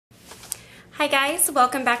Hi guys,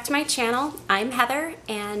 welcome back to my channel. I'm Heather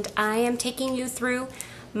and I am taking you through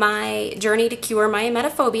my journey to cure my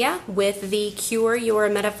emetophobia with the Cure Your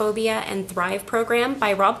Emetophobia and Thrive program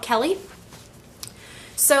by Rob Kelly.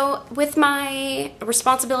 So with my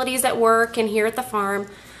responsibilities at work and here at the farm,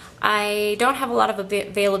 I don't have a lot of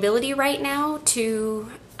availability right now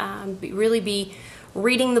to really be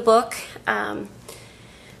reading the book.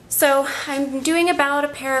 So I'm doing about a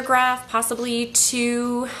paragraph, possibly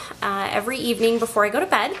two, every evening before I go to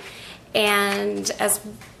bed, and as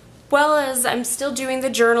well as I'm still doing the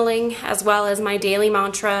journaling, as well as my daily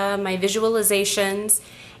mantra, my visualizations,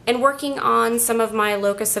 and working on some of my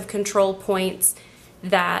locus of control points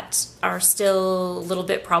that are still a little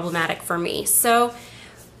bit problematic for me. So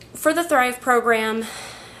for the Thrive program,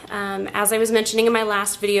 as I was mentioning in my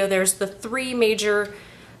last video, there's the three major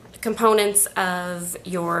components of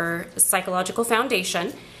your psychological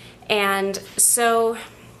foundation. And so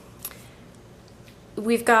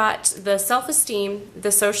we've got the self-esteem,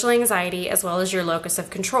 the social anxiety, as well as your locus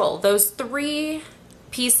of control. Those three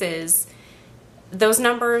pieces, those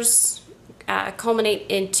numbers culminate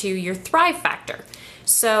into your Thrive factor.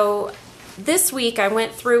 So this week I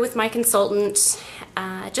went through with my consultant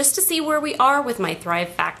just to see where we are with my Thrive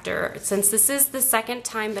factor. Since this is the second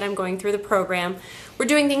time that I'm going through the program, we're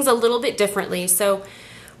doing things a little bit differently. So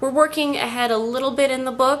we're working ahead a little bit in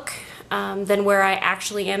the book than where I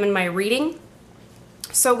actually am in my reading.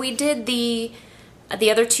 So we did the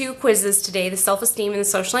other two quizzes today, the self-esteem and the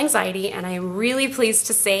social anxiety, and I'm really pleased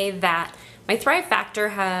to say that my Thrive factor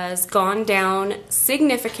has gone down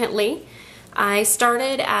significantly. I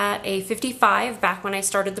started at a 55 back when I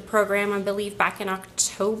started the program, I believe back in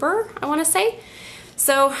October, I want to say.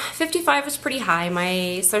 So 55 was pretty high.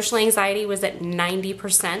 My social anxiety was at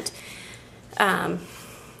 90%, and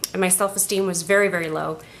my self-esteem was very, very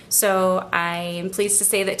low. So I am pleased to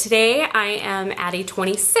say that today I am at a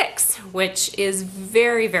 26, which is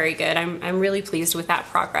very, very good. I'm really pleased with that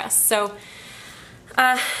progress. So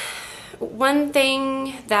one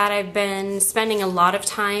thing that I've been spending a lot of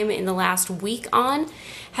time in the last week on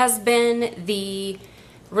has been the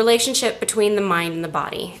relationship between the mind and the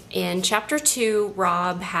body. In chapter 2,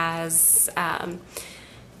 Rob has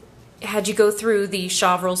had you go through the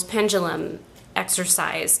Chevreul's pendulum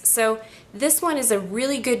exercise. So this one is a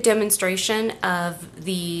really good demonstration of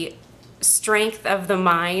the strength of the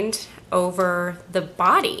mind over the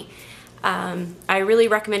body. I really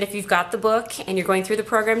recommend, if you've got the book and you're going through the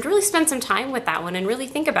program, to really spend some time with that one and really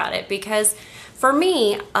think about it, because for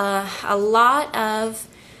me, a lot of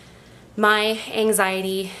my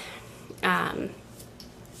anxiety kind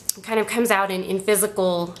of comes out in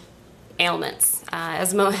physical ailments,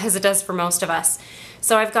 as it does for most of us.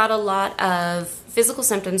 So I've got a lot of physical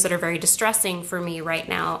symptoms that are very distressing for me right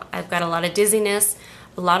now. I've got a lot of dizziness,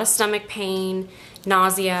 a lot of stomach pain,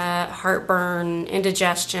 nausea, heartburn,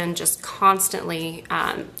 indigestion, just constantly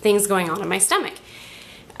things going on in my stomach.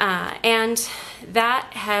 And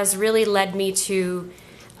that has really led me to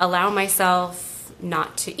allow myself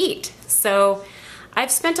not to eat. So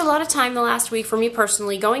I've spent a lot of time the last week, for me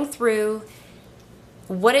personally, going through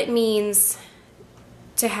what it means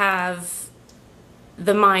to have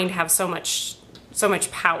the mind have so much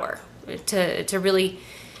power, to really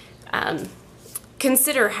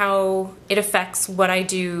consider how it affects what I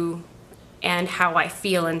do and how I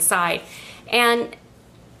feel inside. And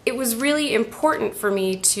it was really important for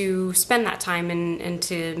me to spend that time and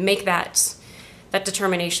to make that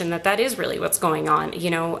determination that is really what's going on.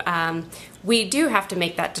 You know, we do have to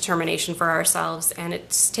make that determination for ourselves, and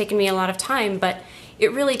it's taken me a lot of time, but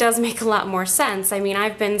it really does make a lot more sense. I mean,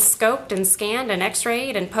 I've been scoped and scanned and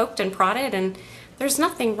x-rayed and poked and prodded, and there's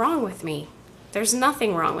nothing wrong with me. There's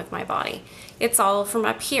nothing wrong with my body. It's all from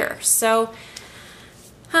up here. So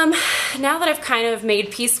now that I've kind of made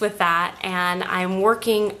peace with that, and I'm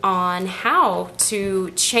working on how to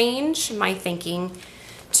change my thinking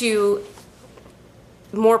to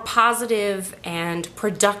more positive and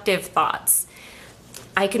productive thoughts,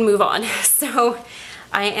 I can move on. So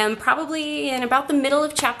I am probably in about the middle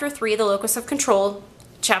of chapter 3, the locus of control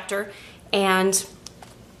chapter, and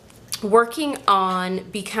working on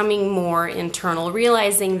becoming more internal,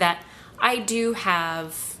 realizing that I do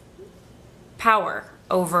have power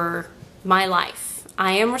over my life.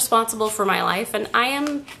 I am responsible for my life, and I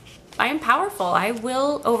am powerful. I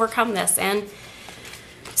will overcome this. And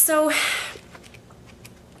so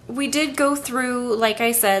we did go through, like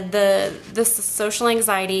I said, the social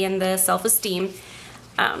anxiety and the self-esteem.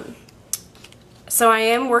 So I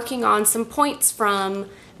am working on some points from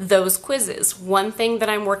those quizzes. One thing that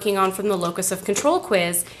I'm working on from the locus of control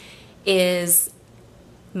quiz is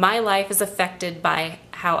my life is affected by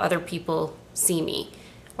how other people see me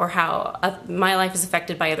or how my life is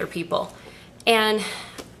affected by other people. And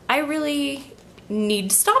I really need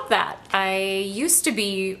to stop that. I used to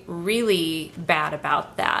be really bad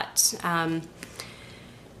about that.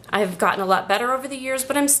 I've gotten a lot better over the years,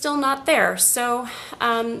 but I'm still not there. So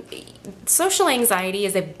social anxiety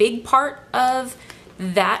is a big part of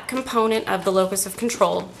that component of the locus of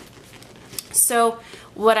control. So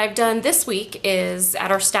what I've done this week is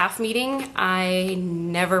at our staff meeting, I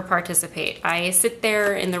never participate. I sit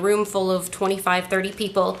there in the room full of 25, 30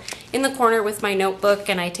 people in the corner with my notebook,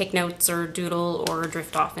 and I take notes or doodle or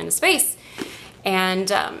drift off into space.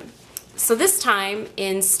 And so this time,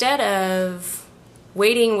 instead of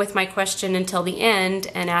waiting with my question until the end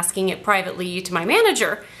and asking it privately to my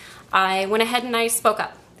manager, I went ahead and I spoke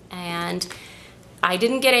up. And I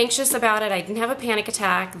didn't get anxious about it. I didn't have a panic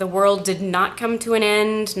attack. The world did not come to an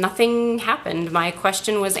end. Nothing happened. My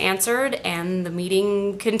question was answered and the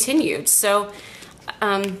meeting continued. So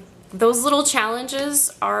those little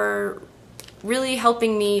challenges are really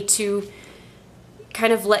helping me to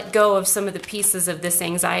kind of let go of some of the pieces of this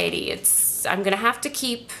anxiety. I'm going to have to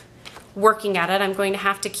keep working at it. I'm going to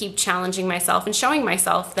have to keep challenging myself and showing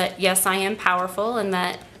myself that yes, I am powerful and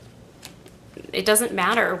that it doesn't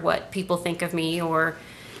matter what people think of me or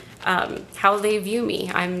how they view me.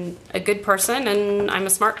 I'm a good person and I'm a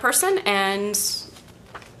smart person, and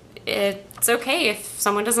it's okay if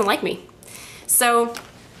someone doesn't like me. So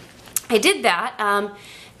I did that.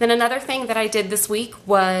 Then another thing that I did this week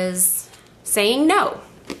was saying no.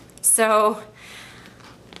 So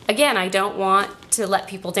again, I don't want to let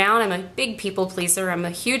people down. I'm a big people pleaser. I'm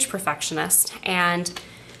a huge perfectionist. And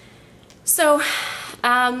so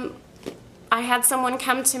I had someone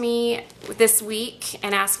come to me this week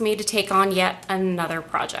and ask me to take on yet another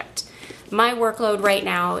project. My workload right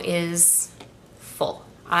now is full.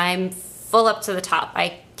 I'm full up to the top.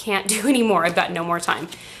 I can't do any more. I've got no more time.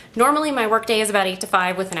 Normally my workday is about 8 to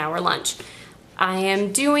 5 with an hour lunch. I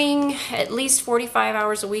am doing at least 45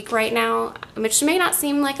 hours a week right now, which may not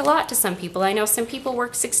seem like a lot to some people. I know some people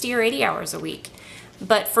work 60 or 80 hours a week.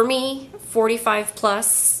 But for me, 45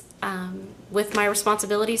 plus, with my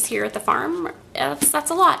responsibilities here at the farm, that's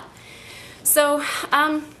a lot. So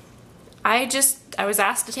I was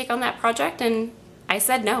asked to take on that project and I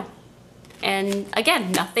said no. And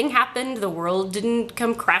again, nothing happened. The world didn't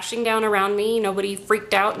come crashing down around me. Nobody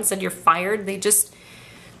freaked out and said, you're fired.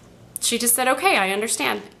 She just said, okay, I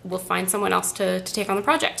understand. We'll find someone else to take on the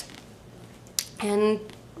project. And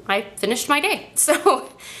I finished my day. So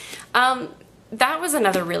that was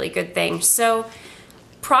another really good thing. So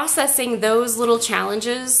processing those little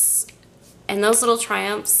challenges and those little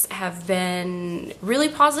triumphs have been really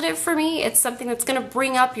positive for me. It's something that's going to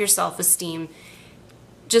bring up your self-esteem.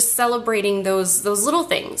 Just celebrating those little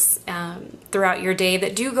things throughout your day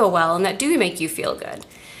that do go well and that do make you feel good.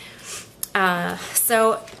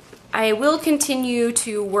 So I will continue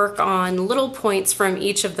to work on little points from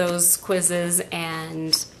each of those quizzes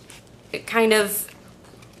and kind of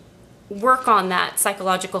work on that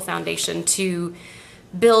psychological foundation to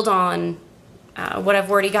build on what I've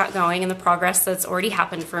already got going and the progress that's already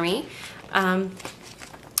happened for me. I'm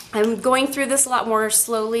going through this a lot more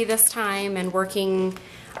slowly this time and working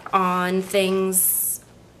on things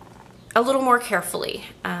a little more carefully.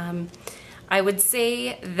 I would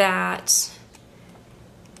say that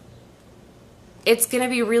it's going to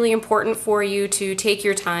be really important for you to take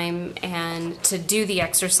your time and to do the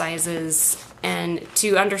exercises and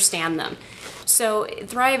to understand them. So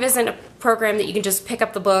Thrive isn't a program that you can just pick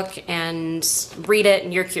up the book and read it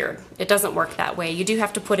and you're cured. It doesn't work that way. You do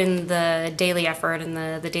have to put in the daily effort and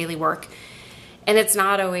the daily work. And it's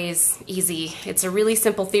not always easy. It's a really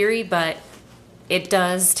simple theory, but it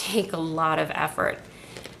does take a lot of effort.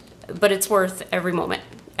 But it's worth every moment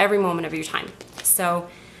of your time. So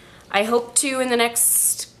I hope to, in the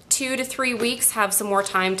next 2 to 3 weeks, have some more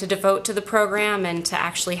time to devote to the program and to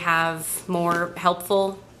actually have more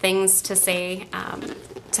helpful things to say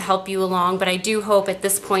to help you along. But I do hope at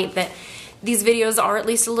this point that these videos are at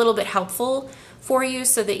least a little bit helpful for you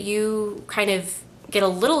so that you kind of get a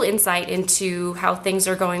little insight into how things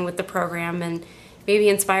are going with the program and maybe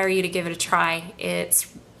inspire you to give it a try.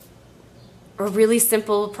 It's a really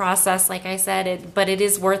simple process, like I said, but it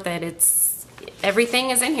is worth it. Everything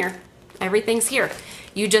is in here. Everything's here.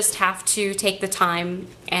 You just have to take the time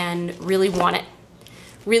and really want it.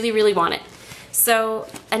 Really, really want it. So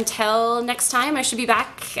until next time, I should be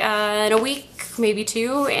back in a week, maybe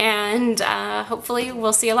 2, and hopefully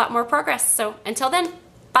we'll see a lot more progress. So until then,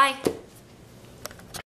 bye.